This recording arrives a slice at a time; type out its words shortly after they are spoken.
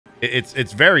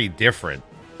It's very different.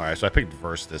 All right, so I picked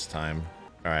verse this time.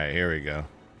 All right, here we go.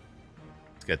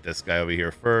 Let's get this guy over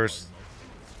here first.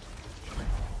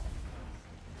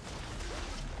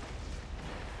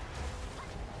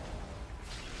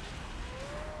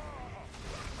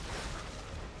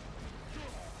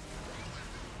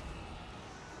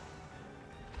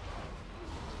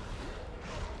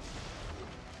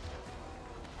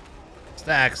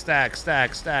 Stack, stack,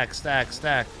 stack, stack, stack,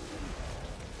 stack.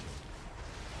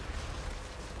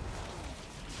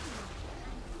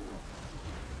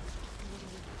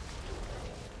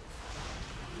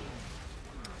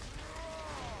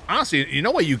 Honestly, you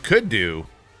know what you could do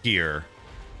here?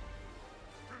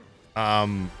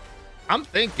 I'm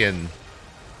thinking,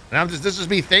 and this is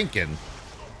me thinking,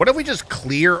 what if we just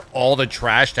clear all the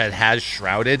trash that has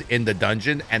shrouded in the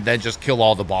dungeon and then just kill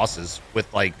all the bosses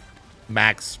with like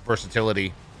max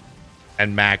versatility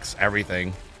and max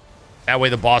everything? That way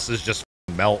the bosses just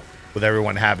melt with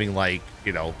everyone having like,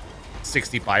 you know,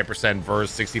 65%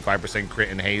 verse, 65% crit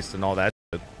and haste and all that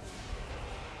shit.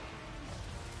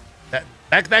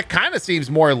 That kind of seems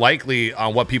more likely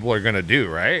on what people are gonna do,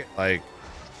 right? Like, I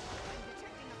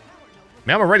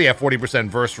mean, I'm already at 40%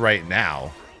 verse right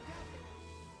now.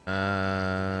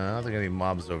 I don't think any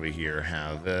mobs over here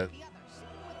have it.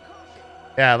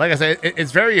 Yeah, like I said,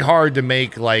 it's very hard to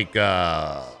make like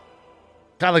kind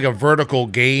of like a vertical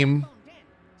game.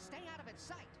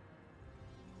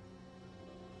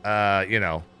 You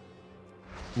know,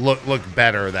 look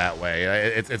better that way.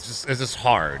 It's just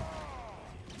hard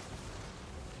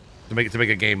to make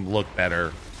a game look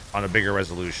better on a bigger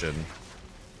resolution.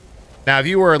 Now, if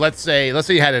you were, let's say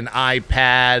you had an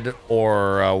iPad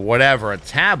or whatever, a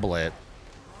tablet,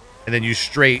 and then you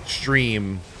straight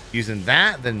stream using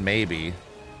that, then maybe.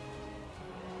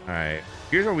 All right,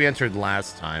 here's where we entered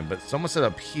last time, but someone said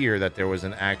up here that there was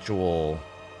another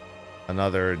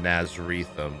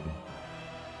Nazarethum.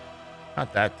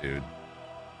 Not that dude.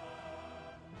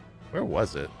 Where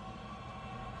was it?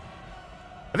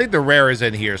 I think the rare is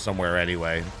in here somewhere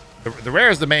anyway. The rare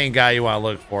is the main guy you want to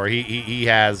look for. He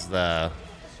has the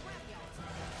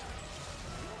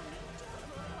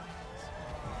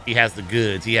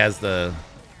goods. He has the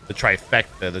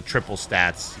trifecta, the triple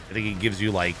stats. I think he gives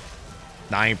you like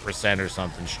 9% or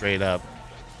something straight up.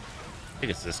 I think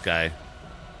it's this guy.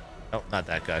 Oh, not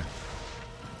that guy.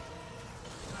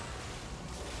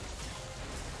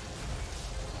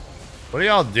 What are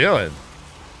y'all doing?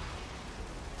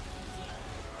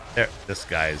 There, this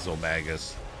guy is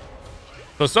Omegas.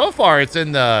 So far it's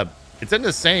in the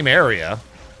same area.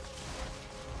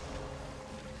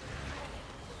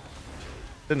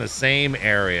 It's in the same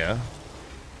area.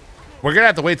 We're gonna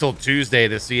have to wait till Tuesday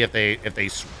to see if they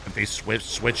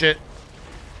switch it.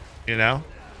 You know,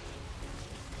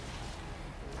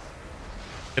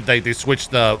 if they switch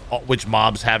which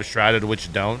mobs have shrouded,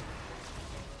 which don't.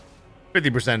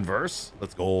 50% verse.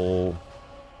 Let's go.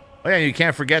 Oh yeah, you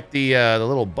can't forget the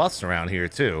little buffs around here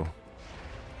too.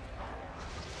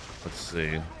 Let's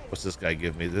see. What's this guy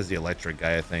give me? This is the electric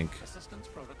guy, I think. Assistance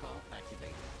protocol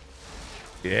activated.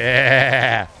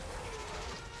 Yeah.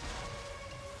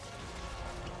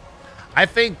 I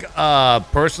think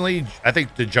personally, I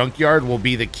think the junkyard will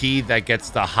be the key that gets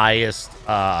the highest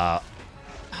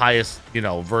you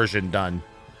know, version done.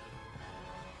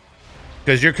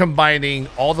 Because you're combining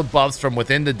all the buffs from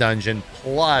within the dungeon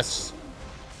plus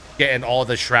getting all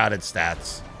the shrouded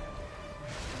stats.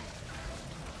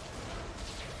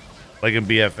 Like in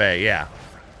BFA, yeah.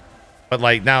 But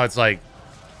like now it's like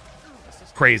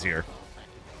crazier.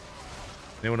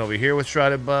 Anyone over here with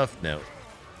shrouded buff? No.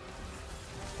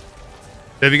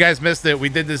 If you guys missed it, we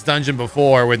did this dungeon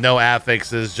before with no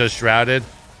affixes, just shrouded.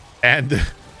 And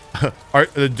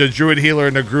the druid healer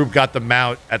in the group got the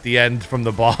mount at the end from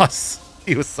the boss.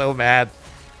 He was so mad.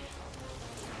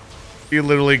 He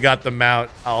literally got the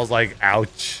mount. I was like,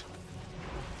 ouch.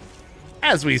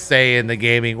 As we say in the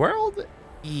gaming world,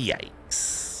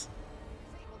 yikes.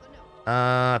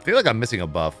 I feel like I'm missing a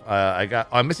buff.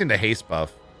 I'm missing the haste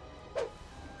buff.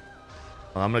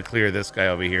 I'm gonna clear this guy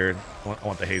over here. I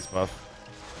want the haste buff.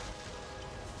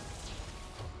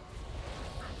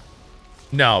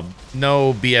 No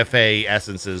BFA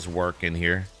essences work in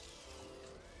here.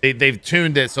 They've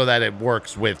tuned it so that it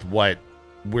works with what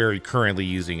we're currently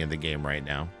using in the game right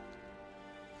now.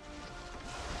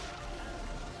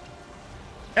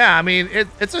 Yeah, I mean,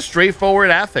 it's a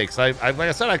straightforward affix. Like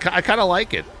I said, I kind of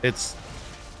like it.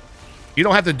 You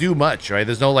don't have to do much, right?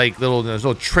 There's no there's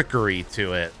no trickery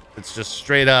to it. It's just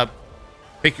straight up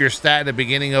pick your stat at the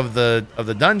beginning of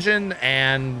the dungeon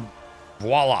and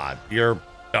voila, you're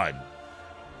done.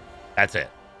 That's it.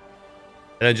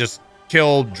 And then just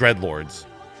kill dreadlords.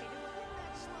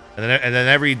 And then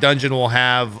every dungeon will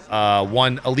have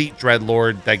one elite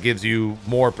dreadlord that gives you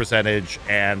more percentage,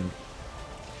 and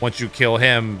once you kill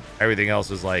him, everything else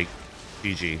is like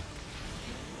GG.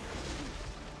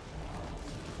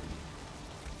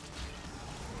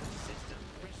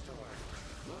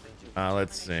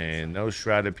 Let's see. No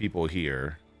shrouded people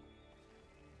here.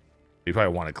 You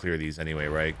probably want to clear these anyway,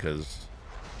 right? Because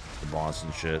the boss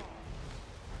and shit.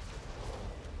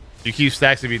 You keep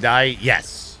stacks if you die?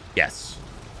 Yes. Yes.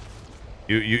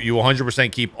 You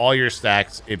 100% keep all your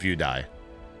stacks if you die.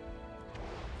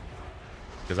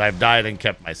 Because I've died and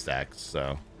kept my stacks,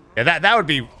 so yeah, that would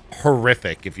be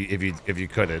horrific if you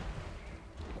couldn't.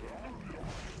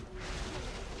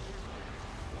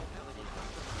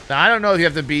 Now, I don't know if you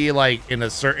have to be like in a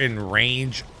certain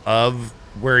range of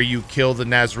where you kill the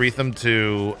Nazarethum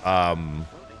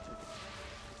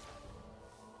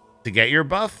to get your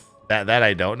buff. That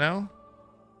I don't know.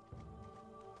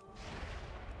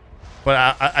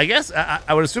 But I guess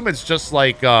I would assume it's just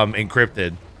like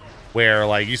encrypted, where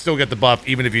like you still get the buff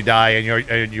even if you die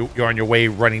and you're on your way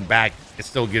running back. It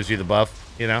still gives you the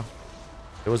buff, you know.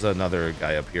 There was another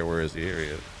guy up here. Where is he? Here he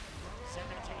is.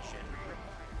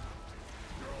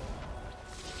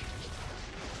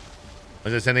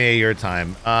 Was this any of your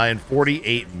time? In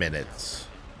 48 minutes.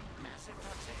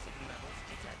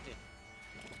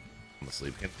 I'm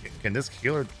asleep. Can this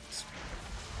healer?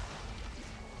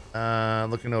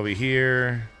 Looking over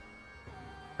here.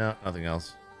 No, nothing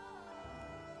else.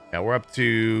 Yeah, we're up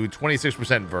to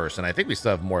 26% verse, and I think we still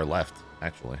have more left,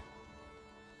 actually.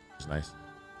 Which is nice.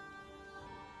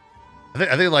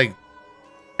 I think like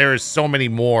there is so many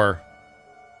more.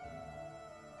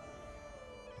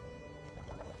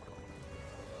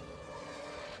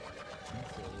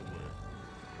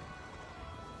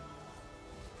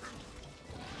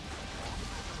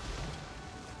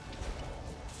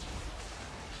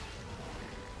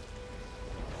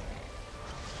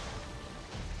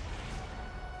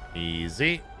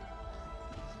 Easy.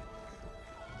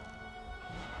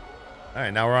 All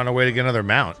right, now we're on our way to get another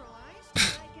mount.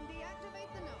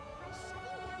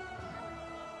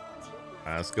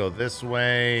 Let's go this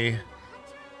way.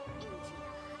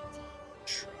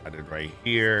 Shrouded right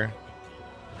here.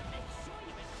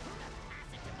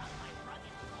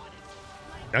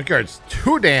 Junkyard's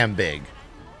too damn big.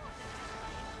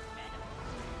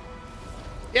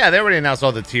 Yeah, they already announced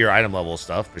all the tier item level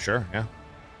stuff for sure. Yeah.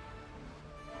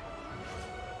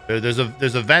 There's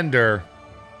a vendor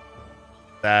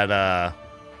that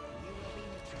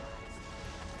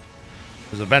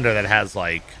there's a vendor that has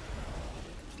like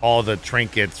all the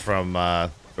trinkets from the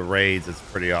raids. It's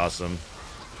pretty awesome.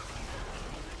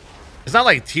 It's not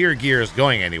like tier gear is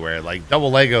going anywhere. Like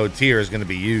double Lego tier is going to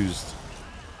be used,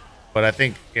 but I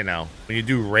think, you know, when you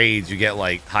do raids, you get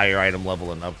like higher item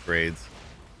level and upgrades.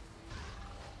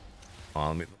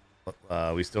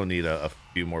 We still need a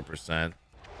few more percent.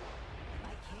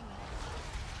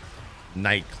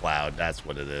 Night Cloud, that's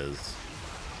what it is.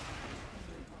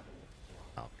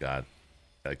 Oh god,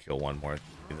 gotta kill one more.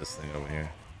 Get this thing over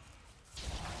here.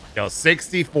 Yo,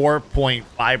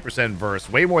 64.5% verse,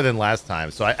 way more than last time.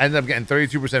 So I ended up getting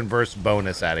 32% verse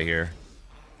bonus out of here.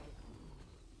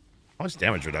 How much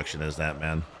damage reduction is that,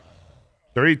 man?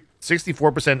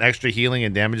 64% extra healing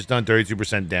and damage done,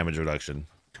 32% damage reduction.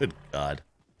 Good god.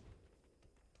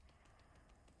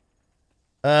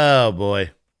 Oh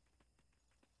boy.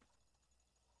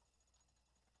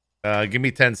 Give me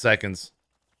 10 seconds.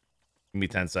 Give me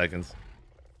 10 seconds.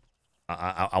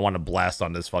 I want to blast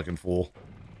on this fucking fool.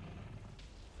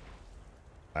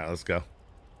 All right, let's go.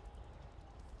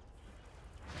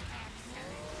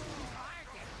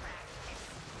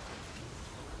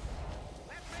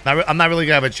 I'm not really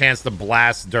gonna have a chance to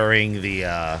blast during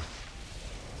the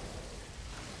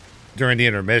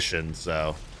intermission,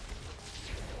 so.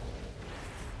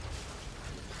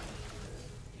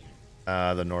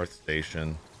 The North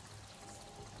Station.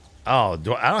 Oh,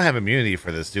 I don't have immunity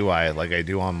for this, do I? Like I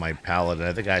do on my paladin.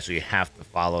 I think I actually have to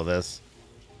follow this.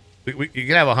 You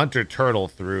can have a hunter turtle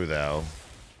through, though.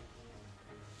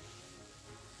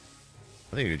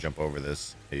 I think you can jump over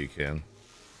this. Yeah, you can.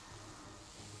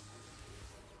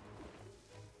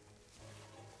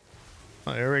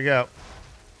 Oh, here we go.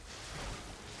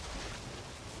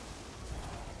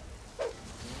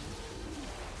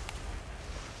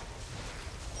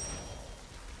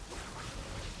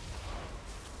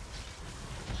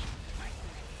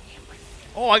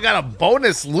 Oh, I got a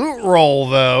bonus loot roll,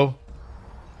 though.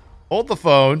 Hold the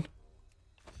phone.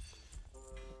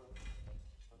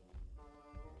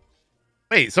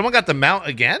 Wait, someone got the mount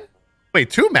again? Wait,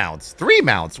 2 mounts, 3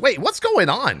 mounts. Wait, what's going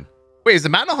on? Wait, is the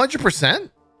mount 100%?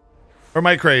 Or am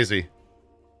I crazy?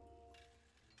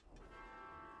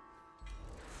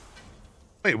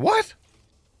 Wait, what?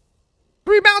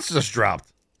 3 mounts just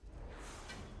dropped.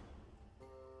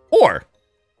 4.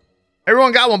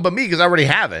 Everyone got one but me because I already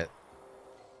have it.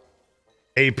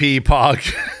 AP Pog.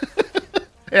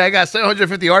 Hey, I got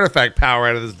 750 artifact power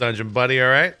out of this dungeon, buddy, all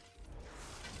right?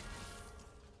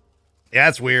 Yeah,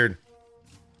 that's weird.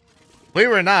 Believe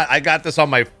it or not, I got this on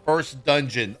my first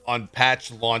dungeon on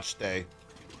patch launch day.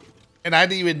 And I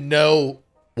didn't even know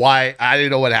why. I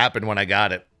didn't know what happened when I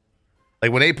got it.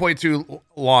 Like when 8.2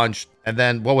 launched, and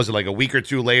then what was it, like a week or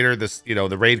two later, this, you know,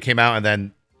 the raid came out, and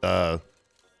then you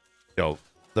know,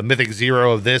 the Mythic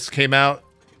 0 of this came out.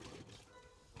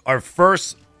 Our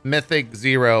first Mythic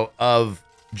 0 of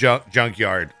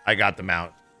Junkyard, I got the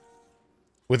mount.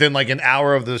 Within like an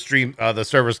hour of the stream, the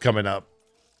servers coming up.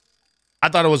 I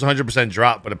thought it was 100%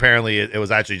 drop, but apparently it was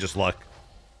actually just luck.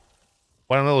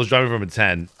 Item levels dropping from a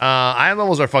 10. Item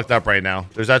levels are fucked up right now.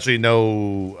 There's actually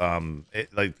no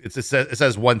it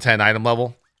says 110 item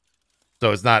level,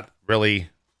 so it's not really,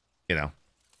 you know.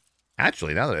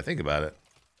 Actually, now that I think about it,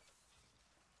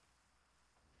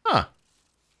 huh?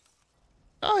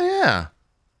 Oh yeah.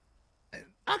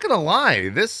 Not gonna lie,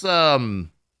 this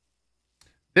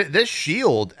this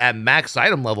shield at max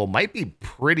item level might be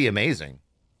pretty amazing.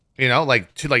 You know,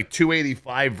 like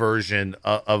 285 version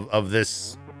of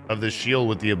this shield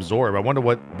with the absorb. I wonder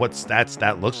what stats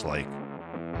that looks like.